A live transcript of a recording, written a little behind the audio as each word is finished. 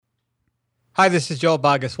Hi, this is Joel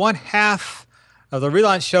Boggess, one half of the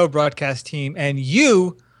Relaunch Show broadcast team, and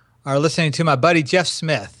you are listening to my buddy Jeff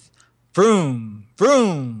Smith. Vroom,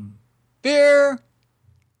 vroom, beer.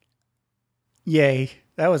 Yay.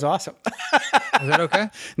 That was awesome. Is that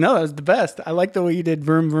okay? No, that was the best. I like the way you did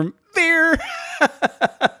vroom, vroom, beer.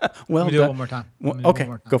 Well Let me do done. it one more time. Okay,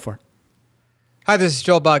 go for it. Hi, this is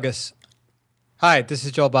Joel Boggess.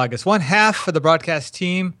 One half of the broadcast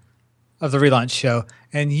team of the Relaunch Show,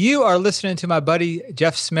 and you are listening to my buddy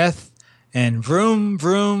Jeff Smith and Vroom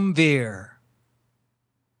Vroom Beer.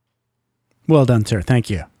 Well done, sir.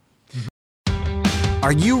 Thank you.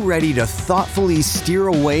 Are you ready to thoughtfully steer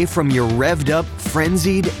away from your revved up,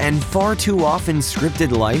 frenzied, and far too often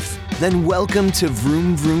scripted life? Then welcome to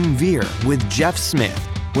Vroom Vroom Veer with Jeff Smith,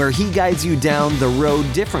 where he guides you down the road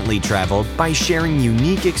differently traveled by sharing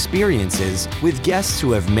unique experiences with guests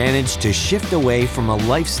who have managed to shift away from a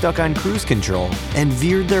life stuck on cruise control and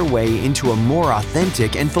veered their way into a more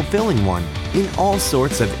authentic and fulfilling one in all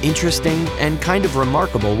sorts of interesting and kind of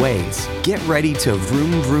remarkable ways. Get ready to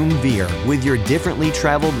Vroom Vroom Veer with your differently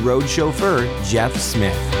traveled road chauffeur, Jeff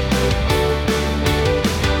Smith.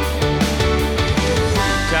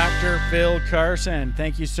 Dr. Phil Carson,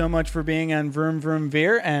 thank you so much for being on Vroom Vroom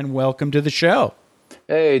Veer, and welcome to the show.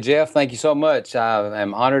 Hey, Jeff, thank you so much. I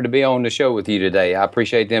am honored to be on the show with you today. I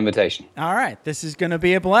appreciate the invitation. All right, this is going to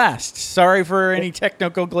be a blast. Sorry for any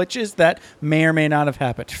technical glitches that may or may not have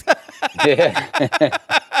happened. Yeah.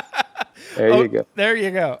 There you go. There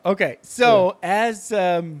you go. Okay, so as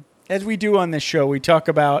we do on this show, we talk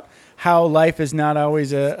about how life is not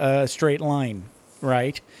always a straight line,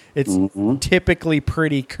 right? It's typically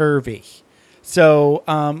pretty curvy. So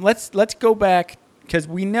let's go back, because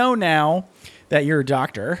we know now that you're a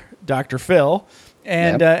doctor, Dr. Phil,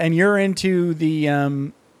 and and you're into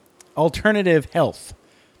the alternative health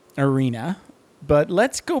arena. But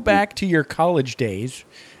let's go back to your college days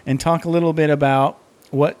and talk a little bit about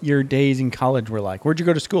what your days in college were like. Where'd you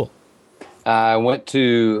go to school? I went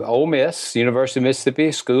to Ole Miss, University of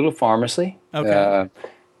Mississippi School of Pharmacy. Okay.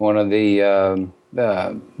 One of the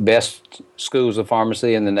best schools of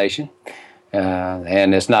pharmacy in the nation.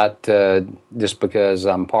 And it's not just because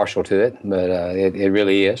I'm partial to it, but it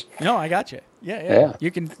really is. No, I got you. Yeah. You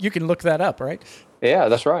can look that up, right? Yeah,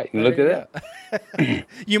 that's right. You can look it up.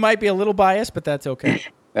 You might be a little biased, but that's okay.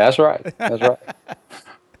 That's right.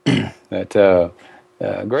 But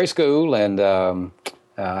great school, and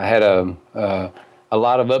I had a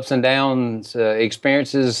lot of ups and downs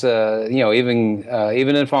experiences. Even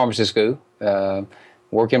in pharmacy school,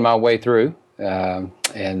 working my way through.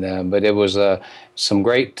 But it was some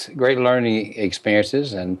great learning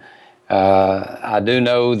experiences, and I do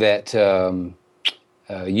know that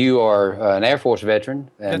you are an Air Force veteran,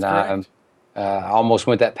 and I almost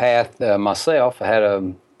went that path myself. I had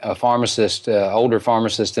a pharmacist, older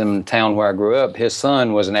pharmacist in town where I grew up. His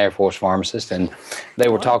son was an Air Force pharmacist, and they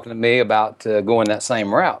were talking to me about going that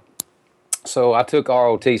same route. So I took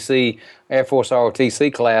ROTC, Air Force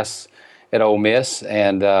ROTC class at Ole Miss,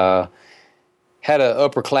 and had an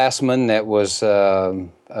upperclassman that was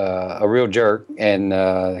a real jerk, and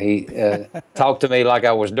he talked to me like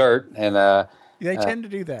I was dirt. And they tend to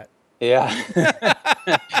do that. Yeah.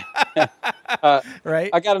 Right.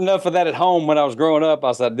 I got enough of that at home when I was growing up.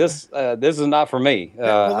 I said, "This is not for me."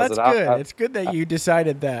 Well, that's good. It's good that you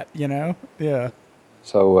decided that. Yeah.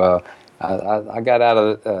 So I got out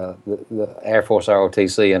of the Air Force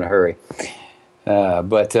ROTC in a hurry,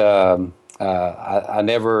 but. I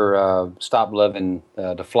never stopped loving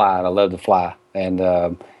to fly, and I love to fly. And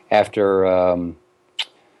after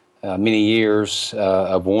many years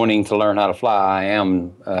of wanting to learn how to fly, I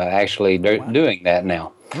am actually doing that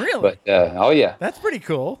now. Really? But oh yeah, that's pretty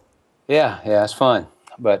cool. Yeah, it's fun.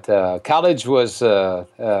 But college was a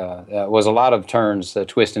lot of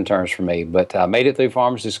twists and turns for me. But I made it through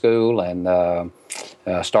pharmacy school and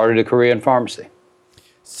started a career in pharmacy.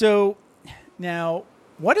 So now,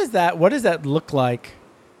 what does that look like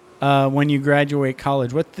when you graduate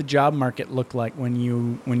college? What's the job market look like when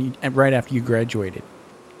you right after you graduated?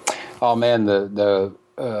 Oh man, the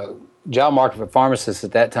job market for pharmacists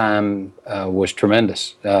at that time was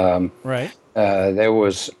tremendous. Right. There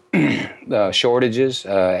was shortages,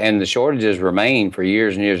 and the shortages remain for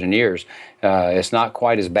years and years and years. It's not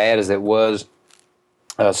quite as bad as it was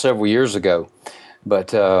several years ago,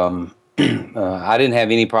 but I didn't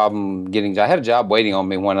have any problem getting. I had a job waiting on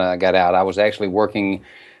me when I got out. I was actually working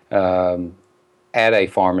at a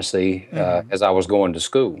pharmacy as I was going to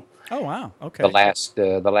school. Oh wow! Okay.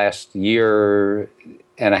 The last year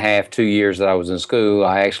and a half, 2 years that I was in school,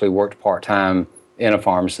 I actually worked part time in a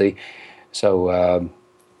pharmacy. So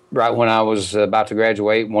right when I was about to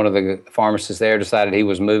graduate, one of the pharmacists there decided he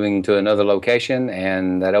was moving to another location,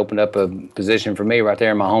 and that opened up a position for me right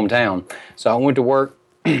there in my hometown. So I went to work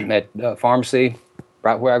at pharmacy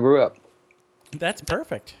right where I grew up. That's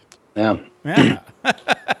perfect. Yeah. Yeah.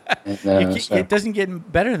 And, It doesn't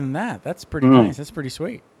get better than that. That's pretty nice. That's pretty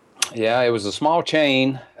sweet. Yeah, it was a small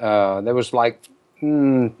chain. There was like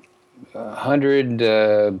 100,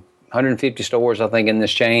 150 stores, I think, in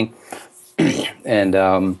this chain.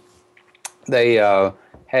 And they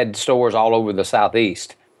had stores all over the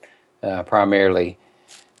Southeast, primarily.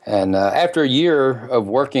 And after a year of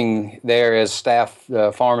working there as staff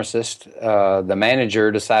pharmacist, the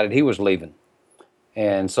manager decided he was leaving.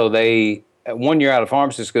 And so 1 year out of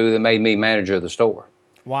pharmacy school, they made me manager of the store.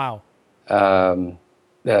 Wow. The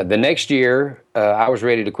next year, I was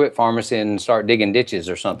ready to quit pharmacy and start digging ditches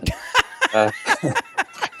or something.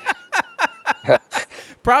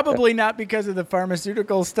 Probably not because of the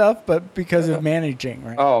pharmaceutical stuff, but because of managing,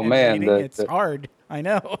 right? Oh, man. It's hard. I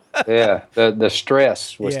know. Yeah, the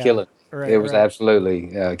stress was killing me. Right, it was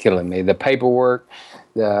absolutely killing me. The paperwork,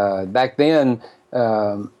 back then,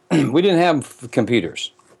 we didn't have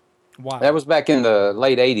computers. Wow. That was back in the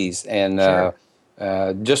late 80s, and Sure.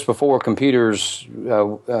 Just before computers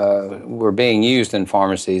were being used in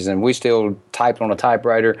pharmacies, and we still typed on a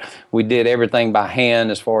typewriter. We did everything by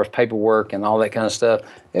hand as far as paperwork and all that kind of stuff.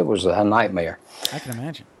 It was a nightmare. I can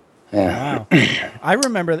imagine. Yeah. Wow. I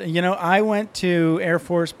remember, I went to Air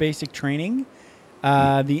Force basic training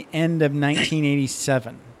the end of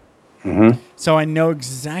 1987. Mm-hmm. So I know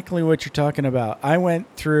exactly what you're talking about. I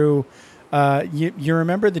went through, you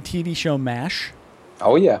remember the TV show MASH?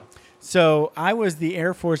 Oh, yeah. So I was the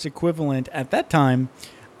Air Force equivalent at that time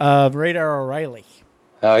of Radar O'Reilly.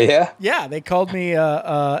 Oh, yeah? Yeah, they called me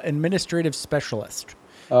administrative specialist,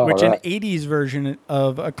 Oh, which right. an 80s version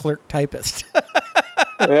of a clerk typist.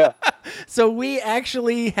 Yeah. So we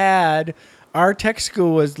actually had, our tech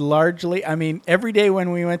school was largely, every day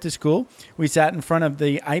when we went to school, we sat in front of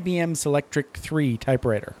the IBM Selectric 3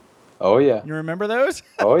 typewriter. Oh, yeah. You remember those?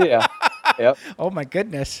 Oh, yeah. Yep. Oh, my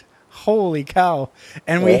goodness. Holy cow.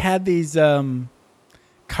 And we had these carbon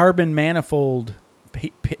manifold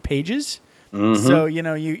pages. Mm-hmm. So,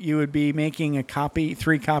 you would be making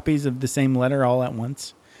 3 copies of the same letter all at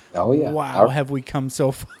once. Oh, yeah. Wow, have we come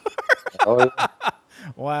so far? Oh, yeah.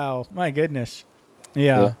 Wow, my goodness.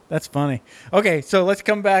 Yeah, that's funny. Okay, so let's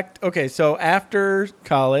come back. Okay, so after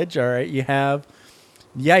college, all right, you have,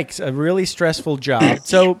 yikes, a really stressful job.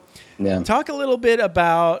 So talk a little bit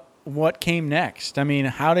about what came next.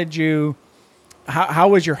 How did you, how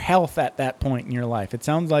was your health at that point in your life? It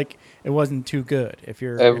sounds like it wasn't too good if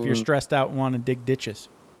you're stressed out and want to dig ditches.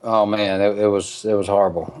 Oh, man, it was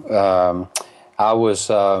horrible. I was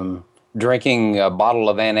drinking a bottle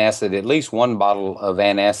of antacid, at least one bottle of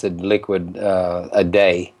antacid liquid a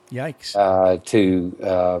day. Yikes.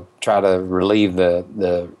 To try to relieve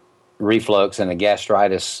the reflux and the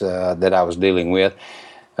gastritis that I was dealing with.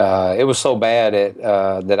 It was so bad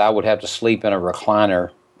that I would have to sleep in a recliner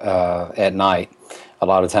at night a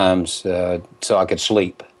lot of times so I could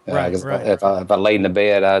sleep. Right. If I laid in the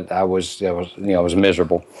bed, I was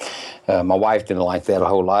miserable. My wife didn't like that a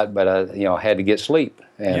whole lot, but I had to get sleep.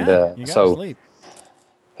 And you gotta sleep.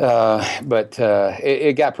 But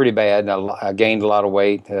it got pretty bad, and I gained a lot of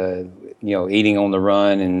weight. Eating on the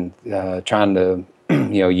run and trying to,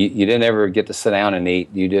 you didn't ever get to sit down and eat.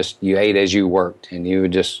 You ate as you worked, and you were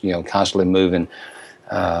just constantly moving.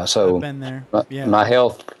 So I've been there. My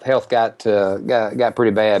health got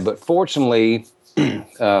pretty bad. But fortunately,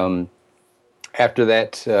 after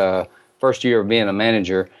that first year of being a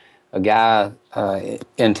manager, a guy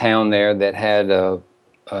in town there that had an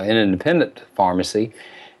independent pharmacy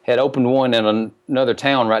had opened one in another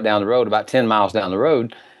town right down the road, about 10 miles down the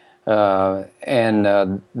road. And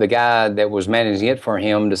the guy that was managing it for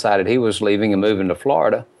him decided he was leaving and moving to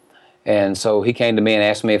Florida. And so he came to me and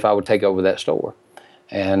asked me if I would take over that store.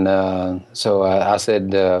 And so I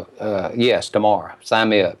said, yes, tomorrow. Sign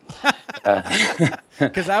me up.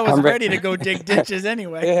 Because I was ready to go dig ditches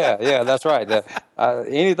anyway. Yeah, that's right.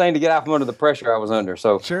 Anything to get out from under the pressure I was under.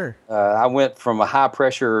 So sure. I went from a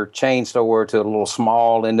high-pressure chain store to a little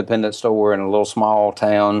small independent store in a little small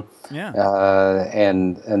town. Yeah.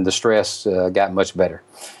 And the stress got much better.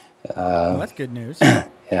 Well, that's good news.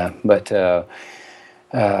 Yeah, but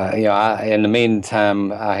in the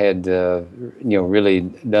meantime, I had really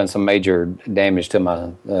done some major damage to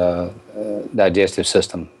my digestive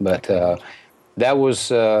system. But that was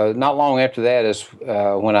not long after that is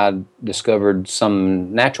when I discovered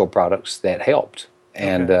some natural products that helped,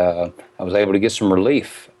 and I was able to get some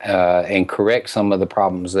relief and correct some of the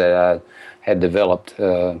problems that had developed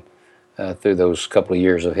through those couple of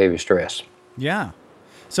years of heavy stress. Yeah.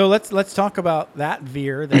 So let's talk about that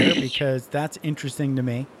veer there because that's interesting to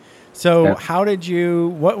me. So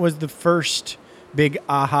what was the first big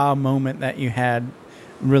aha moment that you had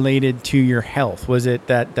related to your health? Was it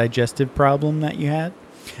that digestive problem that you had?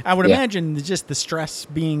 I would imagine just the stress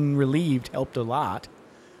being relieved helped a lot,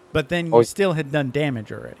 but then you still had done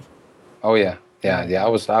damage already. Oh yeah. I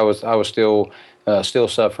was still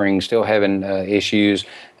suffering, still having issues.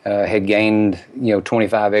 Had gained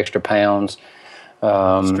 25 extra pounds.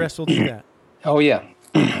 Stress will do that. Oh yeah,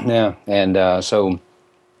 yeah, and so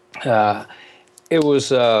it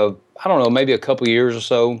was I don't know, maybe a couple years or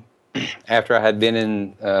so after I had been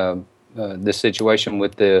in this situation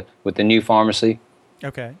with the new pharmacy.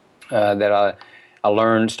 Okay. That I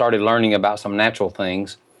started learning about some natural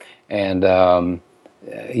things, and that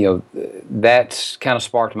kind of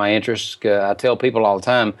sparked my interest. I tell people all the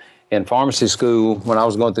time in pharmacy school, when I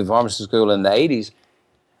was going through pharmacy school in the 80s,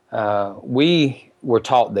 we were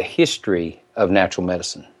taught the history of natural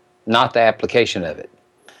medicine, not the application of it.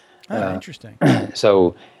 Interesting.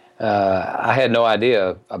 So I had no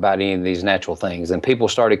idea about any of these natural things, and people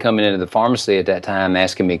started coming into the pharmacy at that time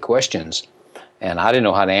asking me questions, and I didn't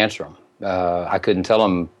know how to answer them. I couldn't tell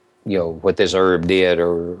them, what this herb did,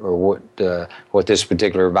 or what this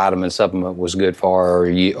particular vitamin supplement was good for,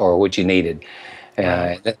 or what you needed,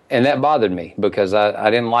 and that bothered me because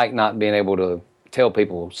I didn't like not being able to tell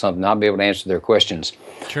people something, not be able to answer their questions.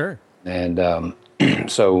 Sure. And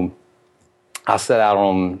so I set out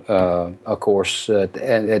on a course at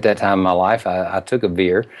that time in my life. I took a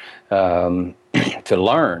veer to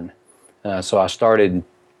learn. So I started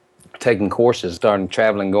taking courses, started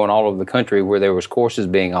traveling, going all over the country where there was courses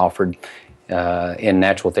being offered in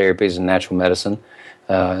natural therapies and natural medicine,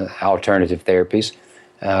 alternative therapies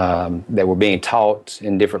that were being taught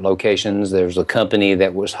in different locations. There was a company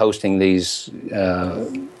that was hosting these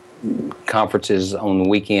conferences on the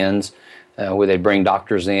weekends where they'd bring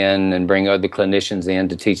doctors in and bring other clinicians in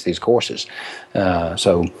to teach these courses.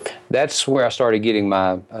 So that's where I started getting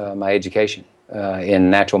my education in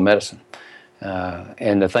natural medicine.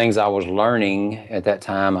 And the things I was learning at that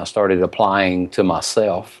time, I started applying to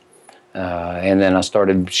myself. And then I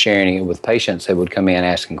started sharing it with patients that would come in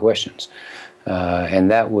asking questions.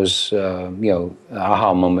 And that was, an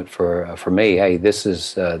aha moment for me. Hey, this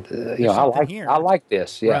is, I like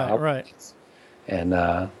this. Yeah. Right. And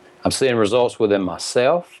I'm seeing results within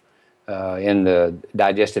myself, in the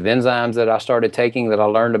digestive enzymes that I started taking that I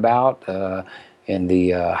learned about, in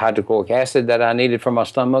the hydrochloric acid that I needed for my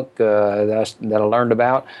stomach that I learned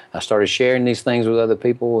about. I started sharing these things with other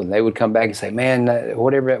people, and they would come back and say, man,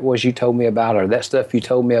 whatever it was you told me about, or that stuff you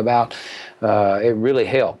told me about, it really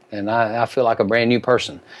helped. And I feel like a brand new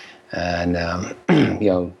person. And,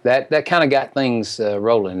 that kind of got things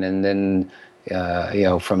rolling. And then,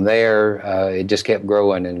 from there, it just kept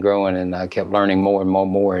growing and growing, and I kept learning more and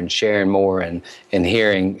more and sharing more and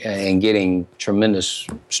hearing and getting tremendous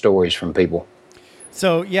stories from people.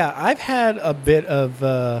 So, yeah, I've had a bit of,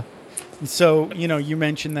 you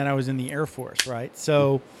mentioned that I was in the Air Force, right?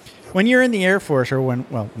 So when you're in the Air Force, or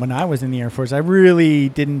when I was in the Air Force, I really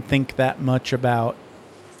didn't think that much about,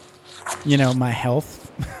 my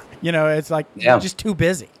health. It's like just too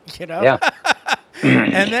busy, Yeah.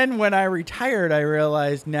 And then when I retired, I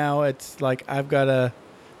realized now it's like I've got to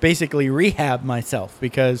basically rehab myself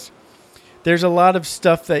because there's a lot of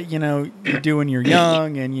stuff that, you do when you're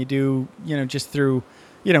young and you do, just through,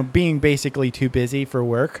 being basically too busy for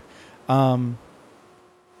work. So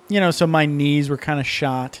my knees were kind of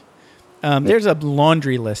shot. There's a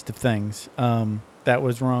laundry list of things that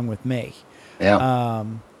was wrong with me. Yeah.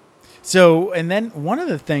 And then one of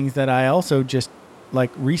the things that I also just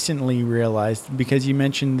recently realized, because you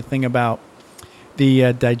mentioned the thing about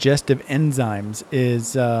the digestive enzymes,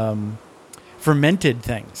 is fermented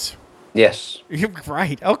things. Yes.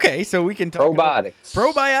 Right. Okay. So we can talk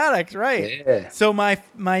probiotics. Right. Yeah. So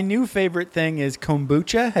my new favorite thing is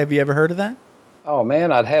kombucha. Have you ever heard of that? Oh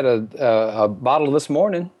man, I'd had a bottle this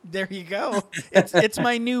morning. There you go. It's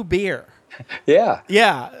my new beer. Yeah.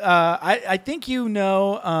 Yeah. I think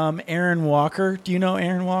Aaron Walker. Do you know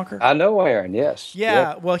Aaron Walker? I know Aaron. Yes.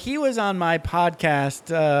 Yeah. Well, he was on my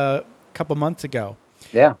podcast a couple months ago.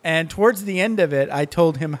 Yeah. And towards the end of it, I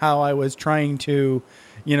told him how I was trying to,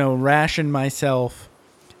 ration myself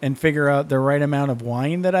and figure out the right amount of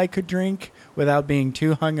wine that I could drink without being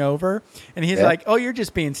too hungover. And he's like, "Oh, you're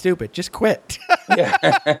just being stupid. Just quit." Yeah.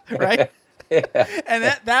 Right? Yeah. And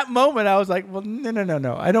at that moment, I was like, "Well,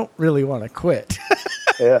 no. I don't really want to quit."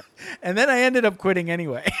 Yeah. And then I ended up quitting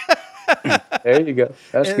anyway. There you go.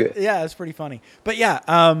 That's good. Yeah, it's pretty funny. But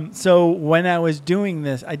yeah, so when I was doing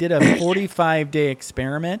this, I did a 45-day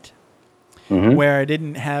experiment where I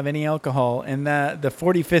didn't have any alcohol, and the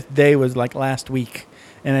 45th day was like last week,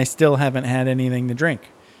 and I still haven't had anything to drink.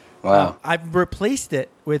 Wow. I've replaced it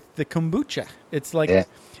with the kombucha. It's like it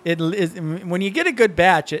is when you get a good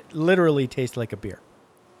batch, it literally tastes like a beer.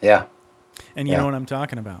 Yeah. And you know what I'm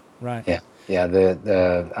talking about, right? Yeah. Yeah.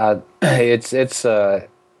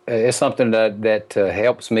 It's something that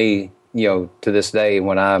helps me, to this day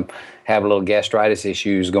when I have a little gastritis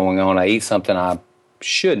issues going on. I eat something I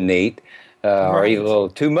shouldn't eat, or eat a little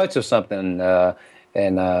too much of something,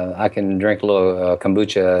 and I can drink a little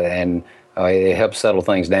kombucha, and it helps settle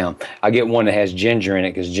things down. I get one that has ginger in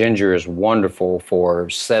it because ginger is wonderful for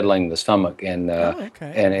settling the stomach and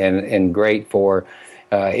and great for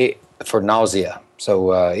nausea.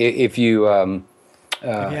 So if you end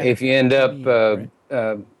up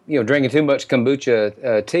drinking too much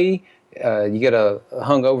kombucha tea, you get a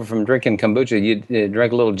hungover from drinking kombucha, you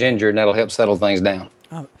drink a little ginger, and that'll help settle things down.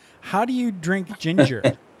 How do you drink ginger?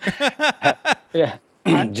 Yeah,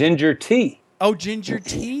 ginger tea. Oh, ginger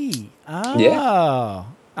tea. Oh, yeah.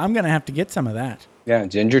 I'm gonna have to get some of that. Yeah,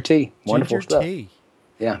 ginger tea. Wonderful ginger stuff. Tea.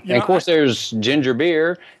 Yeah, and of course there's ginger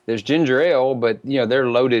beer, there's ginger ale, but they're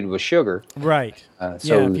loaded with sugar. Right.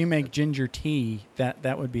 So if you make ginger tea,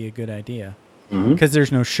 that would be a good idea because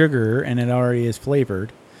there's no sugar and it already is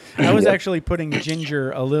flavored. I was actually putting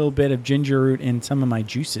a little bit of ginger root in some of my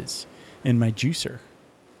juices in my juicer.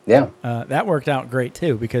 Yeah. That worked out great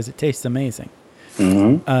too because it tastes amazing.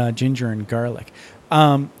 Ginger and garlic.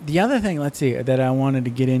 The other thing, let's see, that I wanted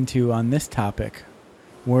to get into on this topic.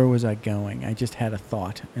 Where was I going? I just had a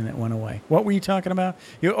thought and it went away. What were you talking about?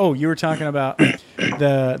 You were talking about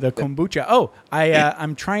the kombucha. Oh,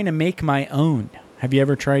 I'm trying to make my own. Have you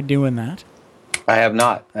ever tried doing that? I have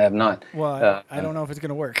not. Well, I don't know if it's going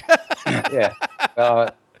to work. Yeah.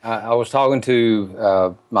 I was talking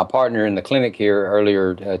to my partner in the clinic here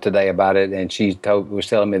earlier today about it, and she was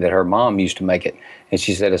telling me that her mom used to make it, and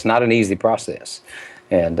she said it's not an easy process.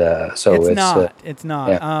 And so it's not. It's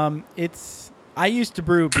not. Yeah. I used to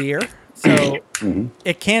brew beer, so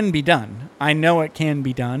it can be done. I know it can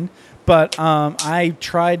be done, but I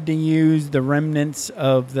tried to use the remnants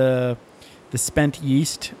of the spent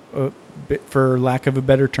yeast, for lack of a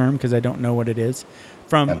better term, because I don't know what it is,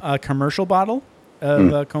 from a commercial bottle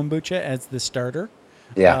of kombucha as the starter.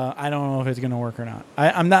 Yeah. I don't know if it's going to work or not.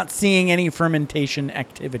 I'm not seeing any fermentation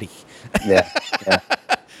activity. Yeah.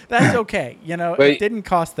 That's okay. It didn't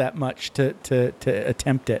cost that much to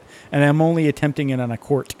attempt it. And I'm only attempting it on a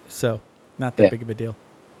quart, so not that big of a deal.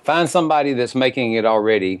 Find somebody that's making it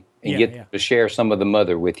already and get them to share some of the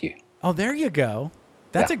mother with you. Oh, there you go.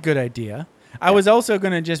 That's a good idea. I was also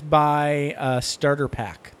going to just buy a starter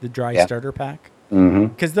pack, the dry starter pack,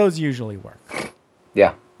 because those usually work.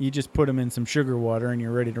 Yeah. You just put them in some sugar water and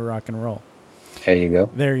you're ready to rock and roll. There you go.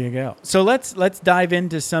 There you go. So let's dive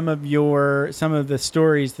into some of the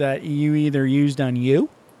stories that you either used on you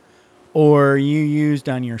or you used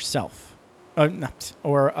on yourself,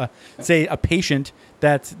 or say a patient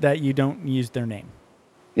that you don't use their name.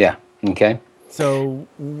 Yeah. Okay. So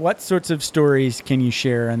what sorts of stories can you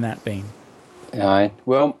share in that vein? All right.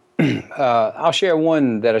 Well, I'll share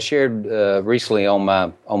one that I shared recently on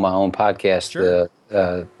my own podcast. Sure.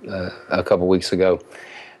 A couple weeks ago.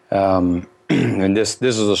 And this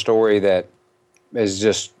is a story that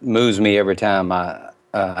just moves me every time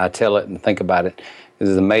I tell it and think about it. This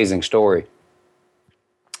is an amazing story.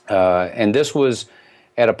 And this was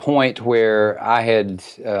at a point where I had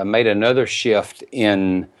made another shift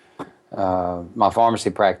in my pharmacy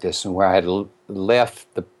practice, and where I had left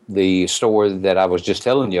the store that I was just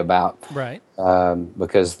telling you about. Right.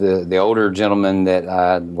 Because the older gentleman that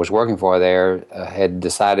I was working for there had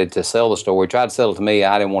decided to sell the store. He tried to sell it to me.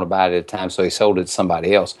 I didn't want to buy it at the time, so he sold it to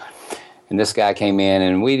somebody else. And this guy came in,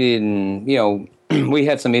 and we didn't, we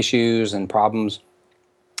had some issues and problems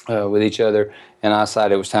with each other, and I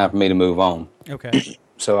decided it was time for me to move on. Okay.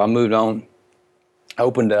 So I moved on,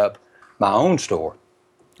 opened up my own store.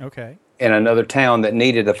 Okay. In another town that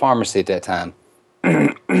needed a pharmacy at that time.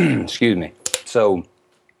 Excuse me. So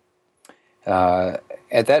at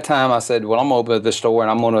that time, I said, well, I'm going to open this store,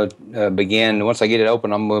 and I'm going to begin, once I get it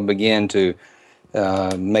open, I'm going to begin to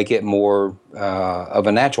make it more of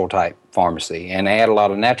a natural type pharmacy and add a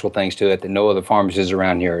lot of natural things to it that no other pharmacies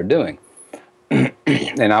around here are doing.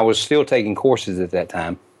 And I was still taking courses at that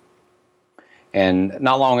time. And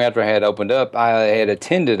not long after I had opened up, I had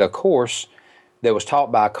attended a course that was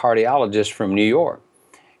taught by a cardiologist from New York.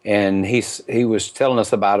 And he was telling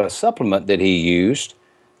us about a supplement that he used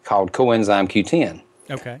called coenzyme Q10.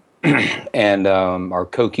 Okay. and or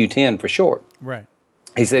CoQ10 for short. Right.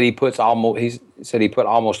 He said he put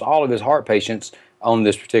almost all of his heart patients on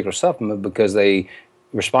this particular supplement because they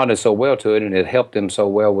responded so well to it, and it helped them so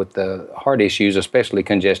well with the heart issues, especially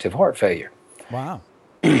congestive heart failure. Wow.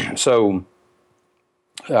 So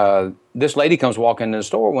this lady comes walking into the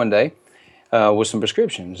store one day with some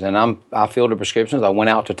prescriptions, and I filled the prescriptions. I went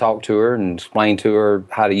out to talk to her and explain to her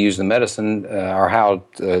how to use the medicine, or how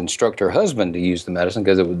to instruct her husband to use the medicine,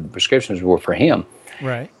 because the prescriptions were for him.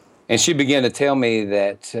 Right. And she began to tell me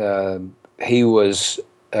that he was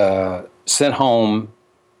sent home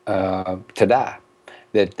to die.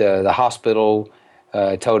 That the hospital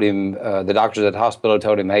told him, the doctors at the hospital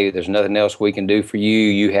told him, hey, there's nothing else we can do for you.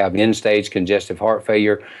 You have end-stage congestive heart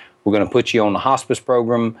failure. We're going to put you on the hospice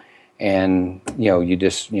program, and you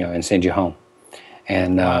just and send you home.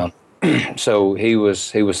 And so he was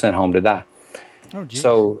sent home to die. Oh, geez.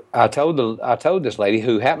 So I told this lady,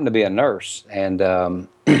 who happened to be a nurse, and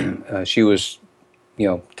she was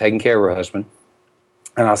taking care of her husband,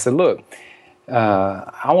 and I said, look,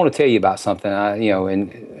 I want to tell you about something. I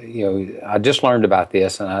just learned about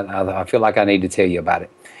this, and I feel like I need to tell you about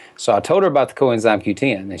it. So I told her about the coenzyme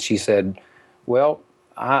Q10, and she said, well,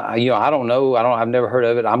 I don't know. I've never heard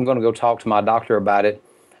of it. I'm going to go talk to my doctor about it,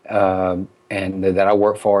 and that I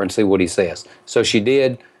work for, and see what he says. So she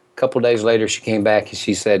did. A couple of days later, she came back and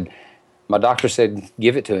she said, my doctor said,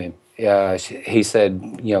 give it to him. He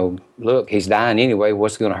said, look, he's dying anyway.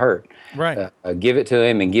 What's going to hurt? Right. Give it to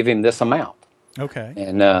him and give him this amount. Okay.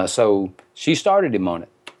 And so she started him on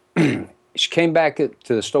it. She came back to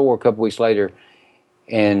the store a couple weeks later,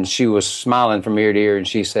 and she was smiling from ear to ear, and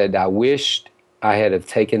she said, I wished I had have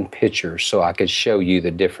taken pictures so I could show you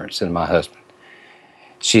the difference in my husband.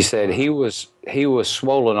 She said he was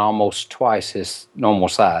swollen almost twice his normal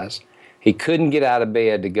size. He couldn't get out of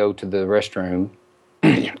bed to go to the restroom.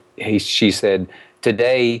 She said,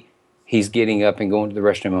 today he's getting up and going to the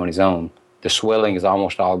restroom on his own. The swelling is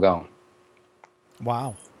almost all gone.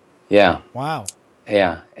 Wow. Yeah. Wow.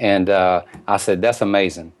 Yeah. And I said, that's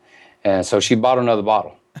amazing. And so she bought another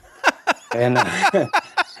bottle. And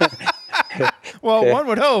well, one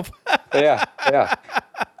would hope. yeah.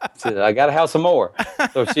 She said, I got to have some more.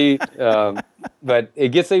 So she, but it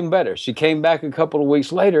gets even better. She came back a couple of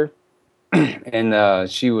weeks later, and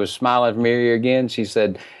she was smiling from ear to ear again. She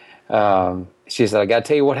said, I got to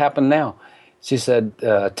tell you what happened now. She said,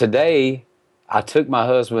 today I took my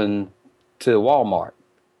husband to Walmart.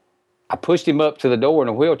 I pushed him up to the door in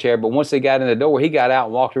a wheelchair, but once he got in the door, he got out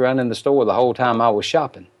and walked around in the store the whole time I was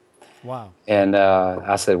shopping. Wow. And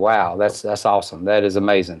I said, wow, that's awesome. That is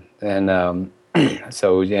amazing. And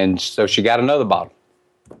so she got another bottle.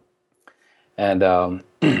 And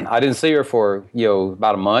I didn't see her for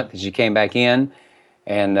about a month. She came back in,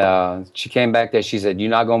 and she came back there. She said, you're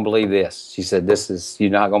not going to believe this. She said, you're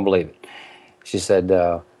not going to believe it. She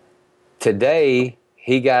said, today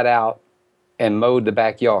he got out and mowed the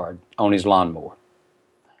backyard on his lawnmower.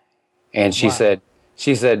 And she said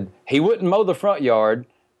he wouldn't mow the front yard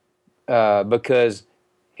because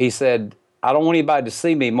he said, I don't want anybody to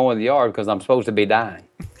see me mowing the yard because I'm supposed to be dying.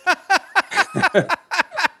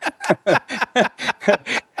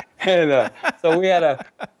 And so we had a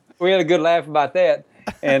good laugh about that,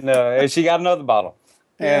 and she got another bottle.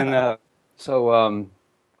 And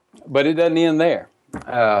but it doesn't end there.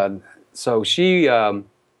 So she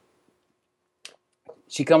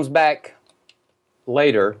comes back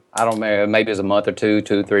later. I don't know, maybe it's a month or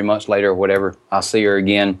 2-3 months later or whatever. I see her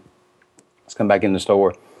again. Let's come back in the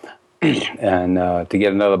store and to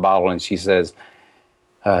get another bottle, and she says,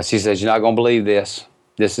 you're not going to believe this.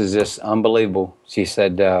 This is just unbelievable. She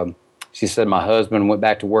said, my husband went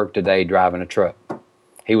back to work today driving a truck.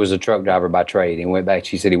 He was a truck driver by trade.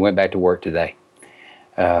 She said he went back to work today.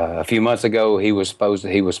 A few months ago, he was supposed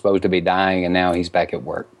to be dying, and now he's back at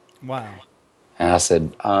work. Wow. And I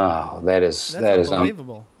said, oh, that is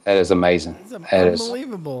unbelievable. That is amazing. That's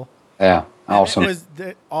unbelievable. Yeah, awesome. And was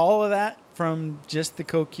all of that from just the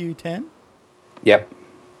CoQ10? Yep.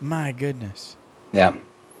 My goodness. Yeah.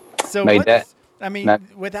 So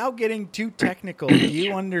without getting too technical, do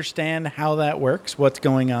you understand how that works? What's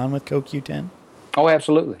going on with CoQ10? Oh,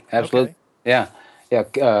 absolutely. Okay. Yeah.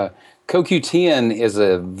 CoQ10 is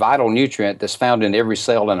a vital nutrient that's found in every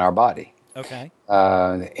cell in our body. Okay.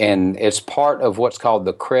 And it's part of what's called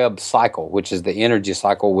the Krebs cycle, which is the energy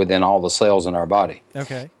cycle within all the cells in our body.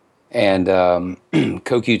 Okay. And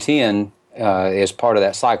CoQ10 is part of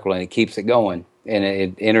that cycle, and it keeps it going, and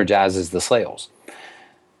it energizes the cells.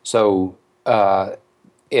 So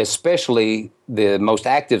especially the most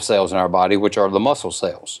active cells in our body, which are the muscle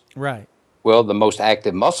cells. Right. Well, the most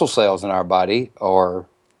active muscle cells in our body are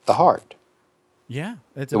The heart. Yeah,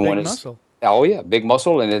 it's a big muscle. Oh yeah, big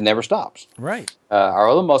muscle, and it never stops. Right. Our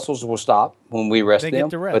other muscles will stop when we rest They them,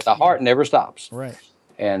 get to rest, but the heart never stops. Right.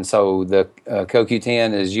 And so the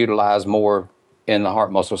CoQ10 is utilized more in the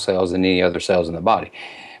heart muscle cells than any other cells in the body.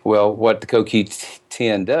 Well, what the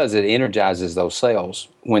CoQ10 does, it energizes those cells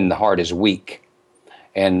when the heart is weak.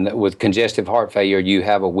 And with congestive heart failure, you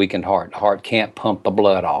have a weakened heart. The heart can't pump the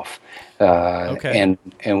blood off. Okay.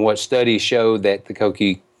 And what studies show that the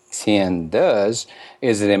CoQ10 does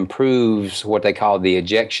is it improves what they call the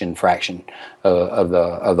ejection fraction of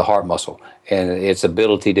the heart muscle, and its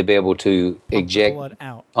ability to be able to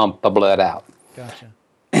pump the blood out. Gotcha.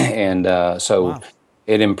 And so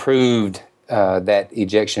it improved that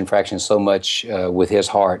ejection fraction so much with his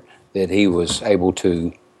heart that he was able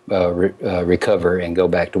to recover and go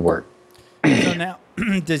back to work. So now,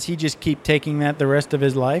 does he just keep taking that the rest of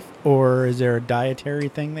his life, or is there a dietary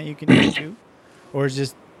thing that you can do too, or is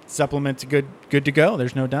just supplements good to go?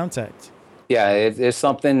 There's no downsides. Yeah, it's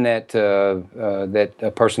something that that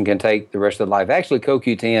a person can take the rest of their life. Actually,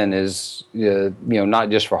 CoQ10 is not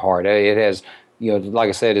just for heart. It has like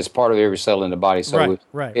I said, it's part of every cell in the body. So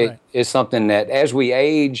right. It's something that as we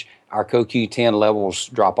age, our CoQ10 levels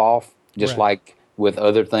drop off, just like with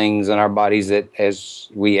other things in our bodies that as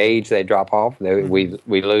we age, they drop off. We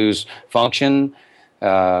lose function.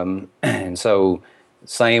 And so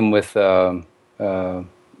same with, with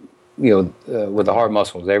the heart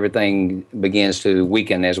muscles, everything begins to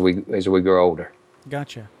weaken as we grow older.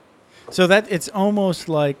 Gotcha. So that it's almost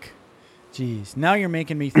like, geez, now you're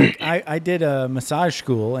making me think. I did a massage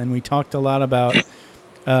school and we talked a lot about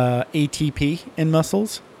ATP in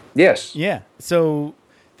muscles. Yes. Yeah. So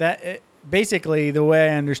that basically the way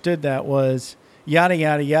I understood that was yada,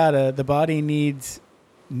 yada, yada. The body needs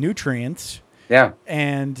nutrients. Yeah.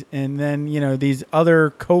 And then, these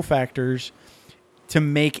other cofactors to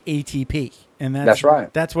make ATP. And that's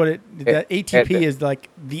right. That's what that ATP is like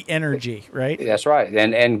the energy, right? That's right.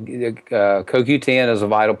 And CoQ10 is a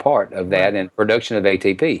vital part of that and production of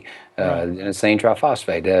ATP, adenosine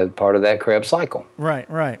triphosphate, part of that Krebs cycle. Right.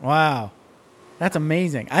 Wow. That's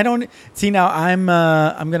amazing. I don't see now. I'm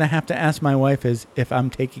gonna have to ask my wife if I'm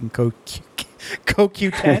taking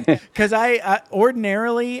CoQ10 because I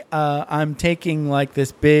ordinarily I'm taking like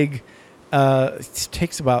this big. It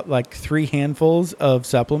takes about like 3 handfuls of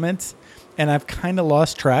supplements, and I've kind of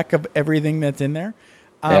lost track of everything that's in there.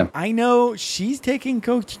 I know she's taking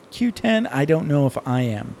CoQ10. I don't know if I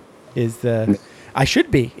am. I should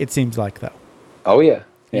be. It seems like though. Oh yeah.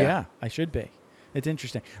 Yeah, I should be. It's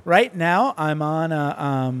interesting. Right now, I'm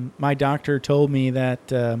on my doctor told me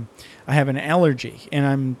that I have an allergy,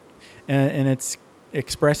 and it's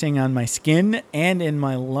expressing on my skin and in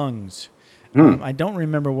my lungs. I don't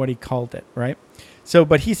remember what he called it, right? So,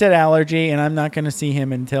 but he said allergy, and I'm not going to see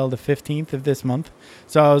him until the 15th of this month.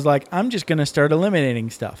 So I was like, I'm just going to start eliminating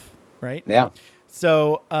stuff, right? Yeah.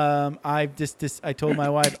 So I told my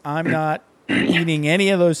wife I'm not eating any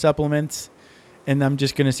of those supplements. And I'm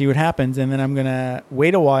just going to see what happens. And then I'm going to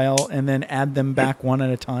wait a while and then add them back one at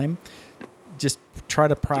a time. Just try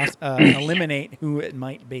to eliminate who it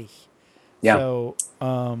might be. Yeah. So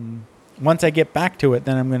once I get back to it,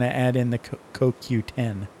 then I'm going to add in the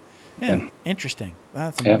CoQ10. Yeah. Interesting.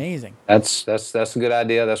 That's amazing. That's a good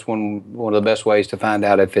idea. That's one of the best ways to find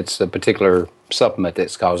out if it's a particular supplement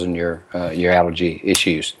that's causing your allergy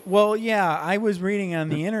issues. Well, yeah, I was reading on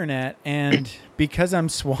the internet, and because I'm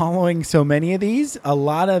swallowing so many of these, a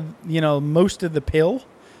lot of most of the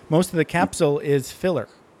capsule is filler.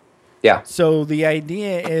 Yeah. So the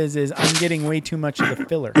idea is I'm getting way too much of the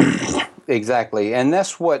filler. Exactly, and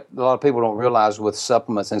that's what a lot of people don't realize with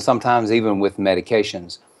supplements, and sometimes even with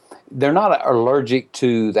medications. They're not allergic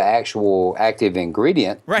to the actual active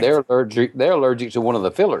ingredient. Right. They're allergic to one of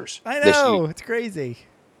the fillers. I know. It's crazy.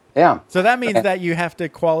 Yeah. So that means that you have to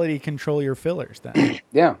quality control your fillers then.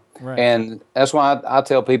 Yeah. Right. And that's why I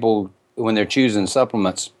tell people when they're choosing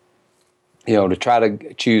supplements, to try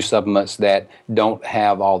to choose supplements that don't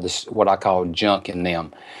have all this, what I call junk in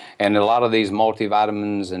them. And a lot of these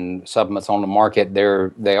multivitamins and supplements on the market,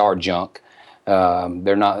 they are junk.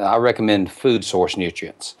 They're not. I recommend food source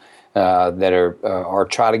nutrients. That are or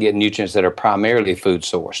try to get nutrients that are primarily food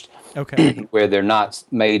sourced. Okay. Where they're not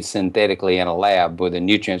made synthetically in a lab, where the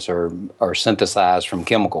nutrients are synthesized from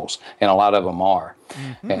chemicals, and a lot of them are.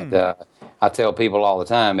 Mm-hmm. And I tell people all the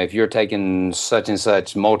time, if you're taking such and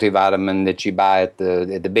such multivitamin that you buy at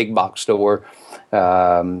the big box store,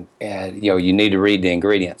 and you need to read the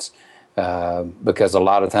ingredients because a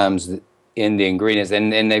lot of times in the ingredients,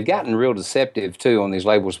 and they've gotten real deceptive too on these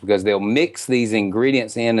labels because they'll mix these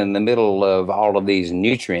ingredients in the middle of all of these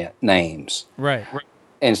nutrient names. Right.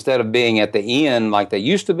 instead of being at the end like they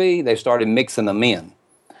used to be, they started mixing them in.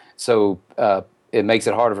 So it makes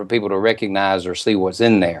it harder for people to recognize or see what's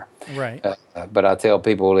in there. Right. But I tell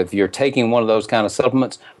people, if you're taking one of those kind of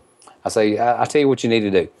supplements, I say, I tell you what you need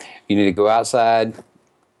to do. You need to go outside,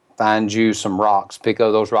 find you some rocks, pick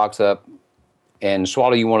those rocks up, and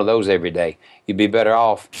swallow you one of those every day. You'd be better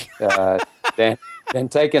off than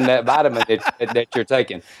taking that vitamin that you're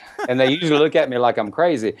taking. And they usually look at me like I'm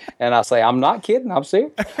crazy. And I say, I'm not kidding. I'm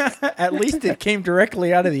serious. At least it came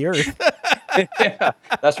directly out of the earth. Yeah,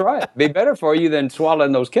 that's right. Be better for you than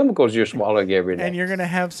swallowing those chemicals you're swallowing every day. And you're going to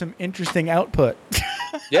have some interesting output.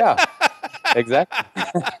 Yeah, exactly.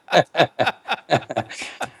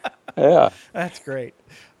 Yeah. That's great.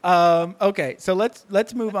 Okay, so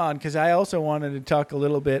let's move on, because I also wanted to talk a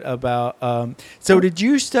little bit about. So, did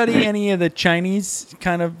you study any of the Chinese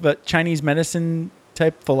Chinese medicine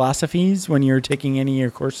type philosophies when you were taking any of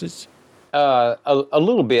your courses? A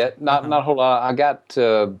little bit, not a whole lot. I got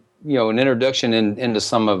an introduction into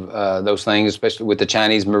some of those things, especially with the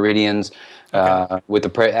Chinese meridians, with the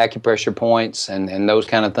acupressure points and those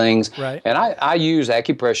kind of things. Right. And I use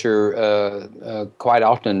acupressure quite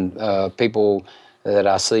often. People that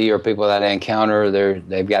I see or people that I encounter,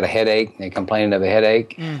 they've got a headache, they're complaining of a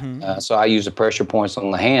headache. Mm-hmm. So I use the pressure points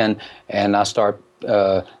on the hand, and I start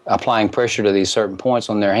applying pressure to these certain points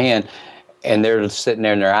on their hand, and they're sitting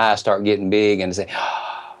there and their eyes start getting big and say,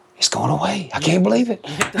 oh, it's going away. I can't believe it.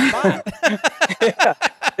 You hit the spot.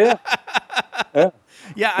 Yeah.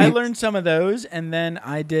 Yeah, I learned some of those, and then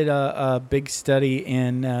I did a big study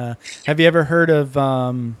in. Have you ever heard of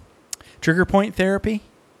trigger point therapy?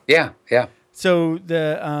 Yeah. So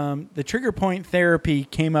the trigger point therapy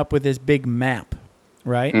came up with this big map,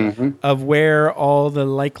 right, of where all the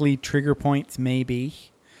likely trigger points may be.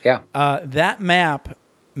 Yeah. That map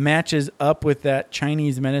matches up with that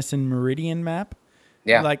Chinese medicine meridian map.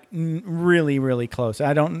 Yeah. Like really, really close.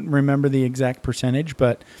 I don't remember the exact percentage,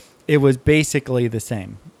 but it was basically the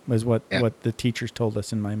same as what the teachers told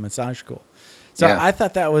us in my massage school. So I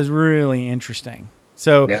thought that was really interesting.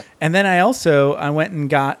 So, and then I went and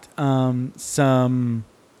got some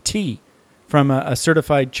tea from a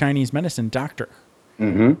certified Chinese medicine doctor.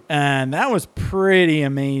 Mm-hmm. And that was pretty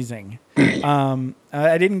amazing.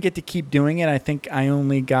 I didn't get to keep doing it. I think I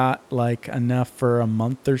only got like enough for a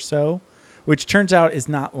month or so, which turns out is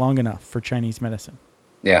not long enough for Chinese medicine.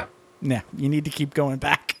 Yeah. Yeah, you need to keep going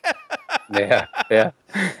back. Yeah.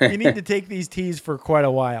 You need to take these teas for quite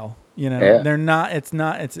a while. They're not, it's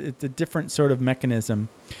a different sort of mechanism.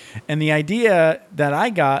 And the idea that I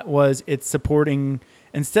got was it's supporting,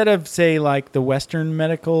 instead of say like the Western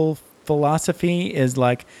medical philosophy is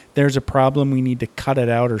like, there's a problem, we need to cut it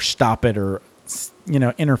out or stop it or,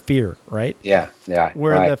 interfere. Right. Yeah.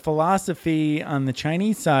 Where the philosophy on the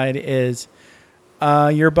Chinese side is,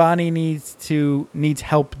 your body needs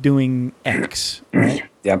help doing X. Right?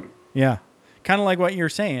 Yep. Yeah. Kind of like what you're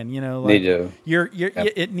saying,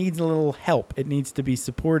 it needs a little help. It needs to be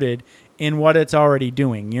supported in what it's already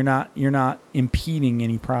doing. You're not impeding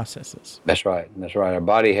any processes. That's right. Our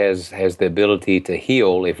body has the ability to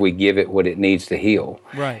heal if we give it what it needs to heal.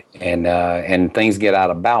 Right. And things get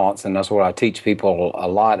out of balance, and that's what I teach people a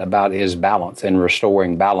lot about is balance and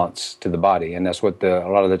restoring balance to the body. And that's what a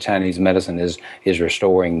lot of the Chinese medicine is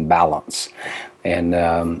restoring balance. And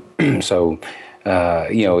so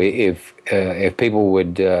if people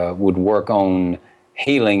would work on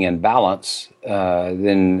healing and balance,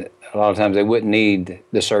 then a lot of times they wouldn't need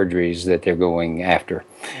the surgeries that they're going after.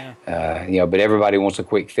 Yeah. But everybody wants a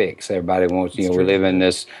quick fix. Everybody wants, we live in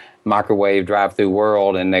this microwave drive-through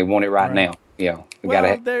world, and they want it right now.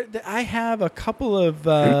 I have a couple of.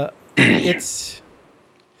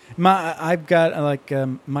 I've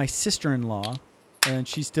got my sister-in-law, and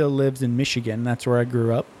she still lives in Michigan. That's where I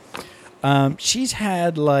grew up. She's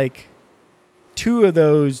had like 2 of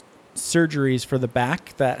those surgeries for the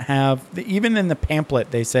back that have, even in the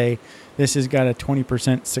pamphlet, they say this has got a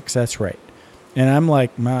 20% success rate. And I'm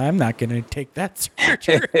like, I'm not going to take that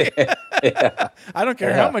surgery. I don't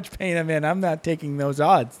care how much pain I'm in. I'm not taking those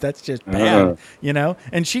odds. That's just bad,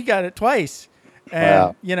 And she got it twice.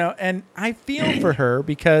 And, and I feel for her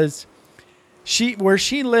because where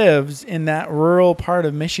she lives in that rural part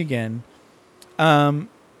of Michigan,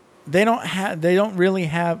 they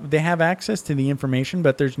have access to the information,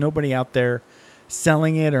 but there's nobody out there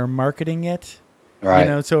selling it or marketing it.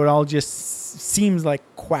 Right. So it all just seems like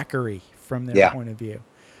quackery from their point of view.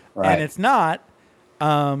 Right. And it's not.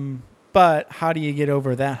 But how do you get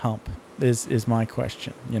over that hump is my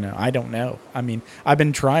question. I don't know. I mean, I've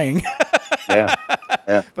been trying. Yeah.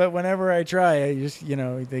 But whenever I try, I just,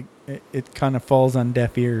 it kind of falls on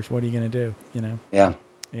deaf ears. What are you going to do? Yeah.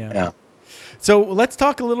 Yeah. So let's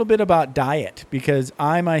talk a little bit about diet, because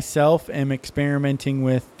I myself am experimenting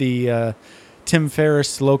with the Tim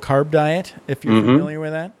Ferriss low carb diet, if you're familiar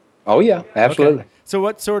with that. Oh, yeah, absolutely. Okay. So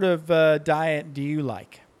what sort of diet do you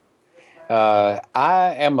like? I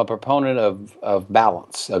am a proponent of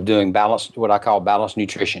balance, of doing balanced, what I call balanced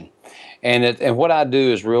nutrition. And what I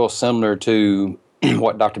do is real similar to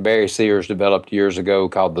what Dr. Barry Sears developed years ago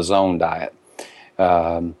called the Zone Diet.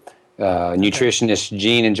 Nutritionist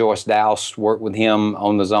Gene and Joyce Dowse worked with him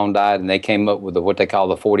on the Zone Diet, and they came up with what they call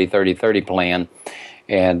the 40-30-30 plan.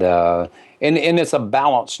 And it's a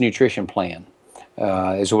balanced nutrition plan,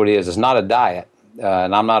 is what it is. It's not a diet.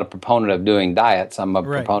 And I'm not a proponent of doing diets. I'm a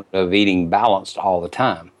proponent of eating balanced all the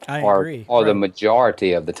time, I agree. Or the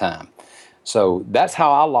majority of the time. So that's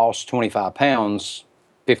how I lost 25 pounds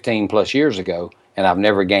 15 plus years ago, and I've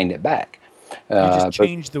never gained it back. You just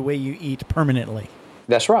changed the way you eat permanently.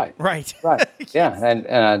 That's right. Right. Right. Yeah.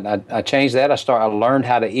 And I changed that. I learned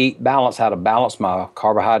how to eat balance, how to balance my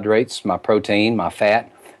carbohydrates, my protein, my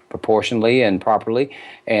fat proportionally and properly.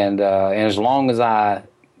 And as long as I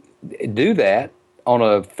do that on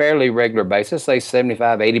a fairly regular basis, say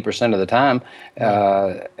 75-80% of the time,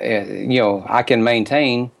 I can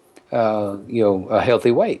maintain, a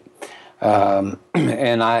healthy weight. And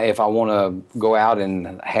if I want to go out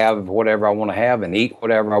and have whatever I want to have and eat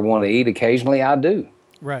whatever I want to eat, occasionally I do.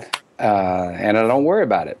 Right. And I don't worry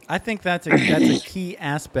about it. I think that's a key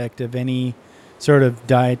aspect of any sort of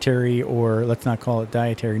dietary, or let's not call it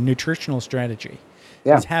dietary, nutritional strategy.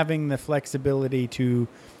 Yeah. Is having the flexibility to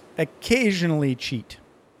occasionally cheat.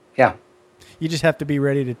 Yeah. You just have to be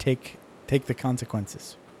ready to take the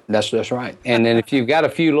consequences. That's right. And then if you've got a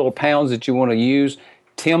few little pounds that you want to use,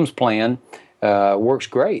 Tim's plan works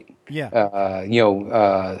great. Yeah.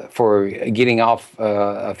 For getting off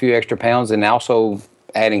a few extra pounds and also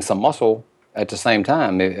adding some muscle at the same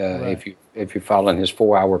time. If you're following his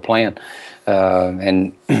 4-hour plan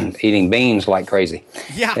and eating beans like crazy.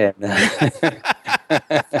 Yeah.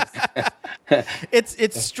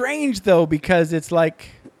 It's strange though, because it's like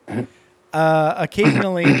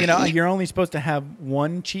occasionally, you're only supposed to have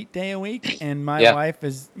one cheat day a week, and my wife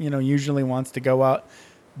is, usually wants to go out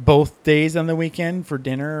both days on the weekend for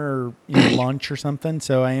dinner or lunch or something.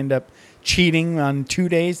 So I end up cheating on 2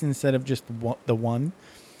 days instead of just the one.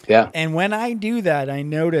 Yeah. And when I do that, I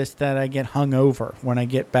notice that I get hungover when I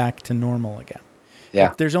get back to normal again. Yeah.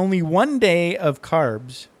 If there's only 1 day of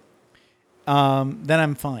carbs, then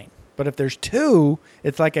I'm fine. But if there's 2,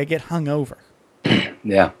 it's like I get hungover.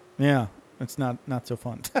 Yeah. Yeah. It's not so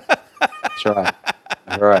fun. That's right.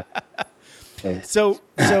 That's right. Yeah. So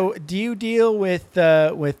do you deal with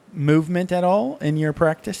movement at all in your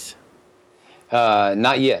practice?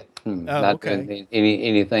 Not yet. Not okay.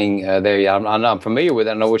 anything there yet. I'm familiar with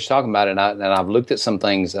it. I know what you're talking about, and I've looked at some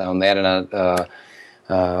things on that, and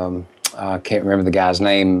I can't remember the guy's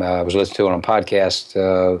name. I was listening to it on a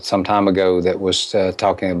podcast some time ago that was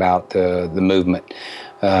talking about the movement.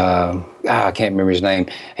 I can't remember his name.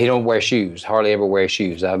 He don't wear shoes. Hardly ever wears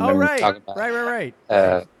shoes. I remember talking about. Right.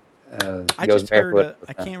 I goes just barefoot. heard.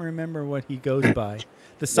 I can't remember what he goes by.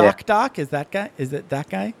 The Sock Doc, is that guy? Is it that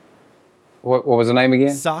guy? What was the name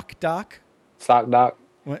again? Sock Doc. Sock Doc.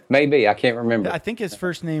 What? Maybe, I can't remember. I think his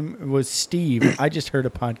first name was Steve. I just heard a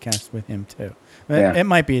podcast with him too. Yeah. It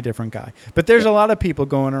might be a different guy, but there's a lot of people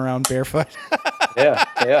going around barefoot.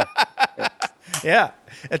 Yeah. Yeah,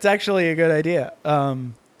 it's actually a good idea.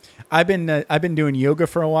 I've been doing yoga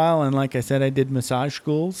for a while, and like I said, I did massage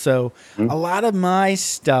school. So a lot of my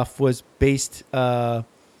stuff was based.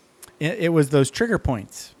 It was those trigger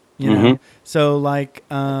points, know. So like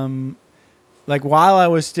while I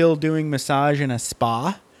was still doing massage in a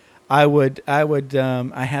spa, I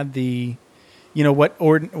had the,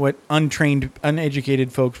 what untrained,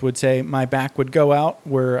 uneducated folks would say, my back would go out,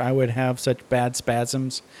 where I would have such bad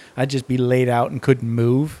spasms. I'd just be laid out and couldn't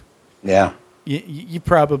move. Yeah. You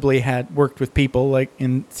probably had worked with people like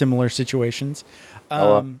in similar situations.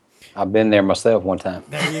 I've been there myself one time.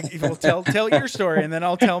 Well, tell your story, and then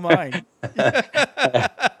I'll tell mine.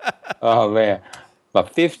 Oh man, my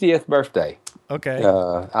 50th birthday. Okay.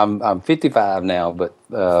 I'm 55 now, but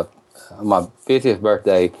my 50th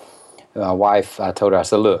birthday, my wife, I told her, I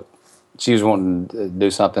said, look, she was wanting to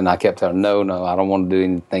do something. I kept telling her, no, I don't want to do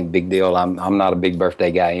anything big deal. I'm not a big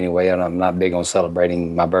birthday guy anyway, and I'm not big on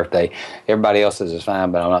celebrating my birthday. Everybody else's is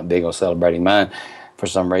fine, but I'm not big on celebrating mine for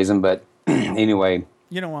some reason. But anyway.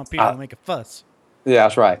 You don't want people to make a fuss. Yeah,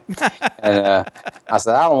 that's right. And I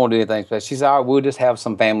said, I don't want to do anything special. She said, all right, we'll just have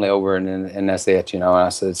some family over, and that's it, And I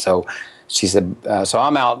said, so she said, so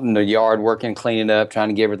I'm out in the yard working, cleaning up, trying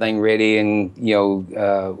to get everything ready and,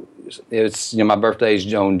 it's my birthday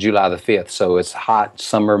is on July the 5th, so it's hot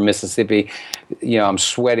summer Mississippi. I'm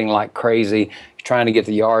sweating like crazy, trying to get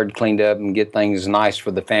the yard cleaned up and get things nice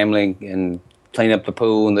for the family and clean up the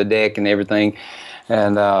pool and the deck and everything.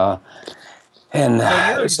 And so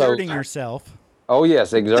you're exerting yourself. Oh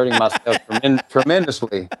yes, exerting myself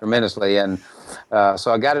tremendously, and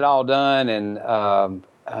so I got it all done and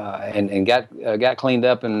got cleaned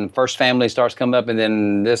up. And first family starts coming up, and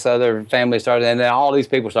then this other family started, and then all these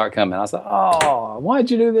people start coming. I said, "Oh,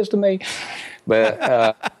 why'd you do this to me?"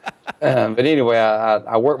 But anyway,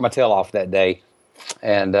 I worked my tail off that day,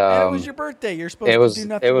 and it was your birthday. You're supposed to do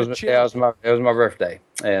nothing but chill. It was my birthday,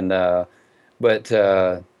 and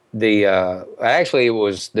actually it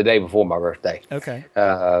was the day before my birthday. Okay.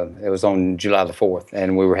 It was on July the 4th,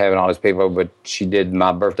 and we were having all these people over, but she did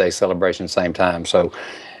my birthday celebration at the same time. So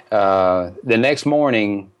the next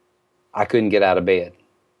morning, I couldn't get out of bed.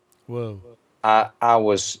 Whoa. I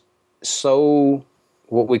was so,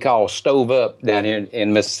 what we call stove up down here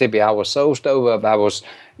in Mississippi. I was so stove up.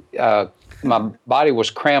 My body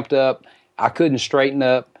was cramped up. I couldn't straighten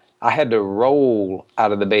up. I had to roll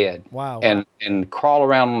out of the bed. Wow. And crawl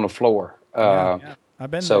around on the floor. Yeah.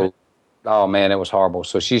 I've been there. Oh man, it was horrible.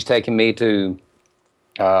 So she's taking me to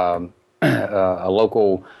a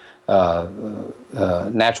local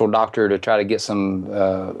natural doctor to try to get some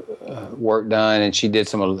work done, and she did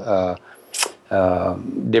some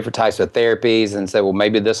different types of therapies and said, well,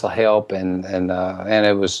 maybe this will help, and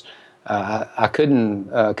it was. I couldn't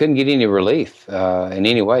get any relief in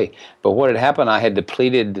any way. But what had happened, I had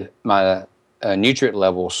depleted my nutrient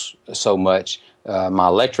levels so much, my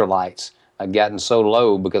electrolytes had gotten so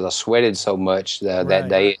low because I sweated so much that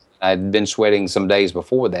day. I'd been sweating some days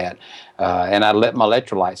before that, and I let my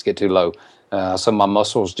electrolytes get too low, so my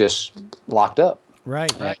muscles just locked up.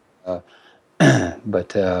 Right. But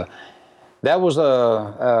that was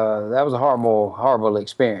a horrible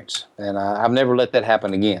experience, and I've never let that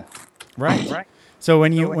happen again. Right. So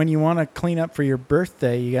when you want to clean up for your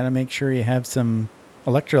birthday, you got to make sure you have some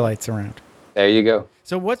electrolytes around. There you go.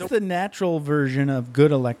 So what's the natural version of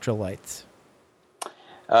good electrolytes?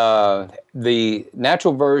 The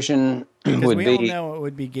natural version would be. We all know it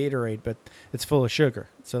would be Gatorade, but it's full of sugar.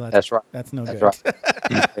 So that's right. That's no good. That's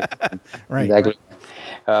right. Right. Exactly.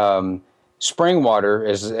 Spring water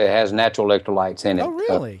has natural electrolytes in it. Oh,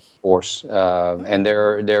 really? Of course. And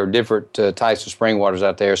there are different types of spring waters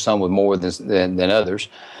out there, some with more than others.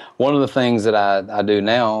 One of the things that I do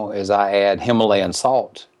now is I add Himalayan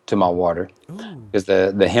salt to my water, because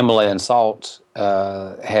the Himalayan salt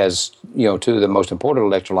has two of the most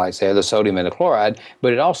important electrolytes there, the sodium and the chloride,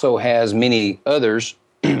 but it also has many others,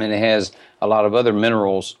 and it has a lot of other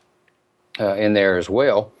minerals in there as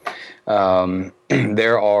well.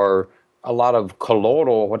 There are a lot of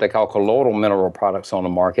what they call colloidal mineral products on the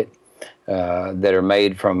market that are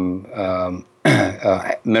made from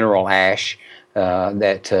mineral ash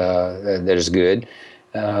that is good.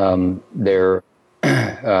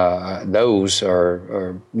 Those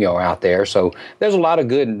are out there. So there's a lot of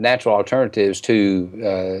good natural alternatives to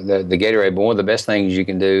the Gatorade. But one of the best things you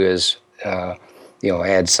can do is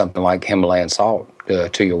add something like Himalayan salt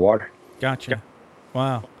to your water. Gotcha.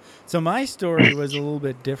 Wow. So my story was a little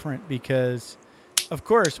bit different because, of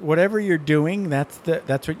course, whatever you're doing, that's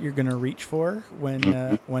what you're going to reach for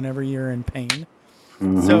whenever you're in pain.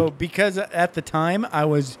 Mm-hmm. So because at the time I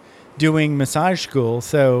was doing massage school,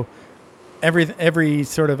 so every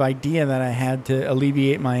sort of idea that I had to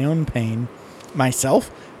alleviate my own pain myself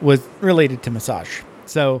was related to massage.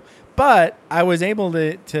 So, but I was able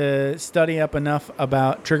to study up enough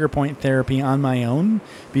about trigger point therapy on my own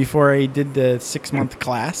before I did the 6-month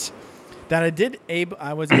class that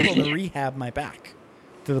I was able to rehab my back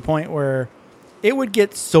to the point where it would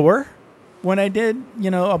get sore when I did,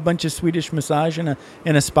 a bunch of Swedish massage in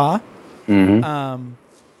a spa. Mm-hmm.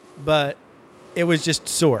 But it was just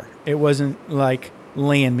sore. It wasn't like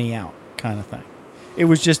laying me out kind of thing. It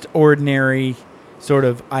was just ordinary sort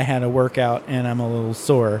of, I had a workout and I'm a little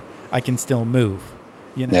sore. I can still move,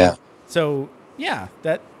 Yeah. So yeah,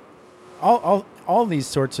 that all these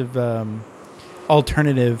sorts of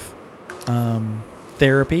alternative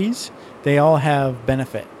therapies, they all have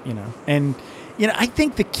benefit, and I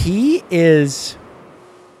think the key is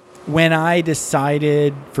when I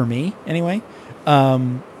decided, for me anyway,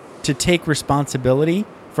 to take responsibility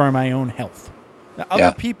for my own health. Now,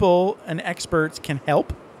 other people and experts can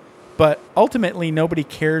help, but ultimately nobody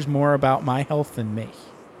cares more about my health than me.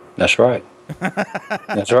 That's right.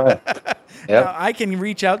 That's right. Now, I can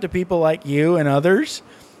reach out to people like you and others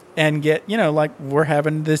and get, like we're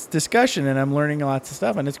having this discussion and I'm learning lots of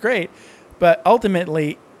stuff and it's great. But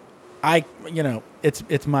ultimately,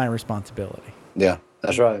 it's my responsibility. Yeah,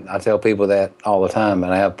 that's right. I tell people that all the time,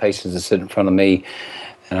 and I have patients that sit in front of me,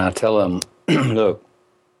 and I tell them, look,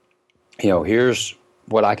 here's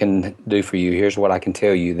what I can do for you. Here's what I can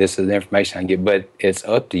tell you. This is the information I can get, but it's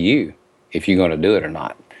up to you if you're going to do it or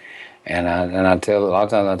not. And I tell a lot of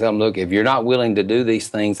times, I tell them, look, if you're not willing to do these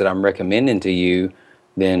things that I'm recommending to you,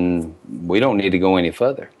 then we don't need to go any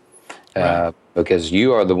further. Right. Because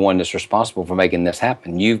you are the one that's responsible for making this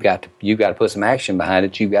happen. You've got to put some action behind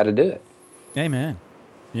it. You've got to do it. Amen.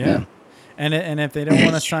 Yeah. And if they don't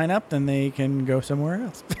want to sign up, then they can go somewhere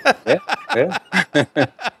else. Yeah.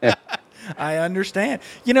 I understand.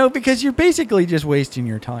 Because you're basically just wasting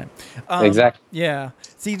your time. Exactly. Yeah.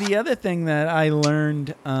 See, the other thing that I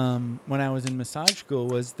learned when I was in massage school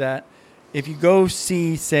was that if you go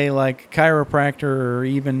see, say, like a chiropractor or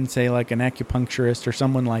even, say, like an acupuncturist or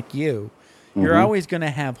someone like you, you're always going to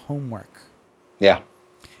have homework. Yeah.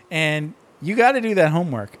 And you got to do that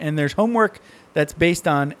homework. And there's homework that's based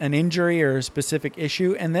on an injury or a specific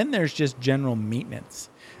issue. And then there's just general maintenance.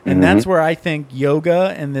 And that's where I think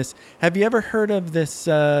yoga and this. Have you ever heard of this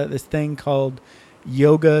this thing called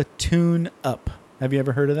Yoga Tune Up? Have you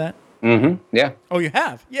ever heard of that? Mm-hmm. Yeah. Oh, you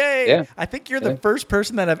have? Yay! Yeah. I think you're the first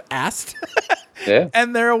person that I've asked. Yeah.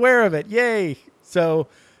 And they're aware of it. Yay! So,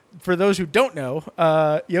 for those who don't know,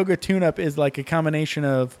 Yoga Tune Up is like a combination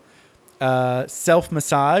of self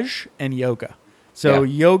massage and yoga. So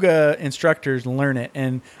yoga instructors learn it,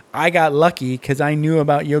 and I got lucky because I knew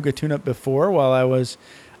about Yoga Tune Up before while I was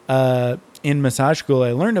in massage school.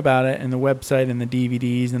 I learned about it and the website and the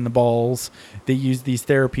DVDs and the balls. They use these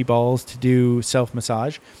therapy balls to do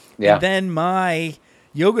self-massage. Yeah. And then my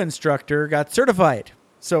yoga instructor got certified.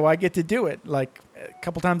 So I get to do it like a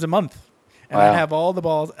couple times a month. And I have all the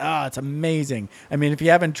balls. It's amazing. I mean, if you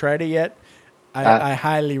haven't tried it yet, I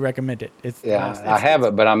highly recommend it. I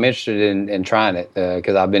haven't, but I'm interested in trying it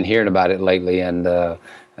because I've been hearing about it lately. And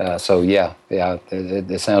it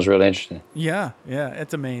sounds really interesting. Yeah,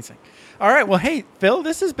 it's amazing. All right, well, hey, Phil,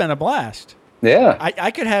 this has been a blast. Yeah.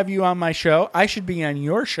 I could have you on my show. I should be on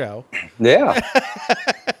your show. Yeah.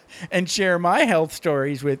 And share my health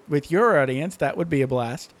stories with your audience. That would be a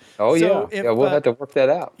blast. Oh, so we'll have to work that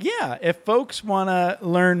out. Yeah, if folks want to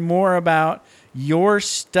learn more about your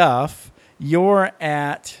stuff, you're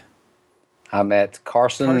at... I'm at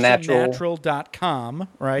carsonnatural.com,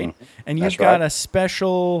 right? Mm-hmm. And you've got a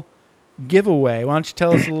special giveaway. Why don't you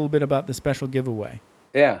tell us a little bit about the special giveaway?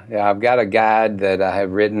 Yeah. I've got a guide that I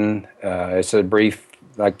have written. It's a brief,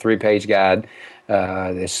 like 3-page guide.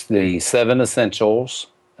 It's the 7 essentials,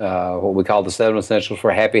 what we call the 7 essentials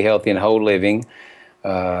for happy, healthy, and whole living,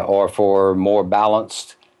 or for more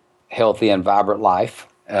balanced, healthy, and vibrant life.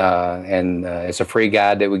 And it's a free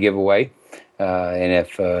guide that we give away. And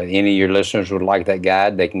if any of your listeners would like that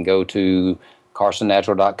guide, they can go to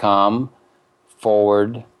carsonnatural.com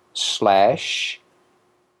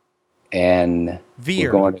 / and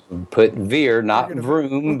Veer. We're going to put Veer, not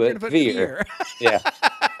Vroom, but Veer. Yeah.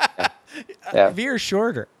 Veer's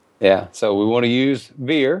shorter. Yeah. So we want to use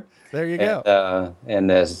Veer. There you go. And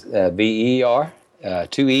there's VER,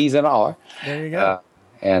 2 E's and an R. There you go.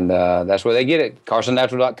 And that's where they get it.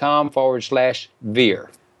 carsonnatural.com /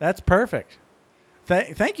 Veer. That's perfect.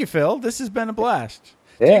 Thank you, Phil. This has been a blast.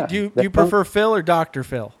 Yeah. Do you prefer Phil or Dr.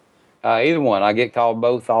 Phil? Either one. I get called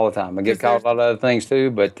both all the time. I get called a lot of other things too,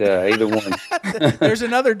 but either one. There's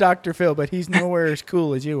another Dr. Phil, but he's nowhere as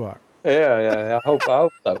cool as you are. Yeah. I hope so.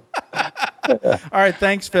 All right.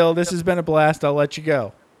 Thanks, Phil. This has been a blast. I'll let you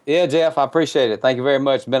go. Yeah, Jeff, I appreciate it. Thank you very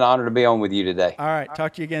much. It's been an honor to be on with you today. All right.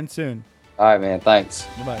 Talk to you again soon. All right, man. Thanks.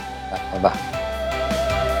 Bye-bye. Bye-bye.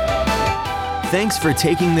 Thanks for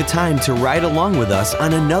taking the time to ride along with us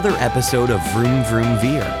on another episode of Vroom Vroom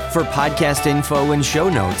Veer. For podcast info and show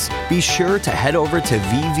notes, be sure to head over to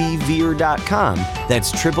vvveer.com.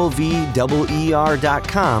 That's VVER.com.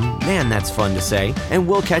 Man, that's fun to say. And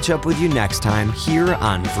we'll catch up with you next time here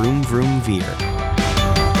on Vroom Vroom Veer.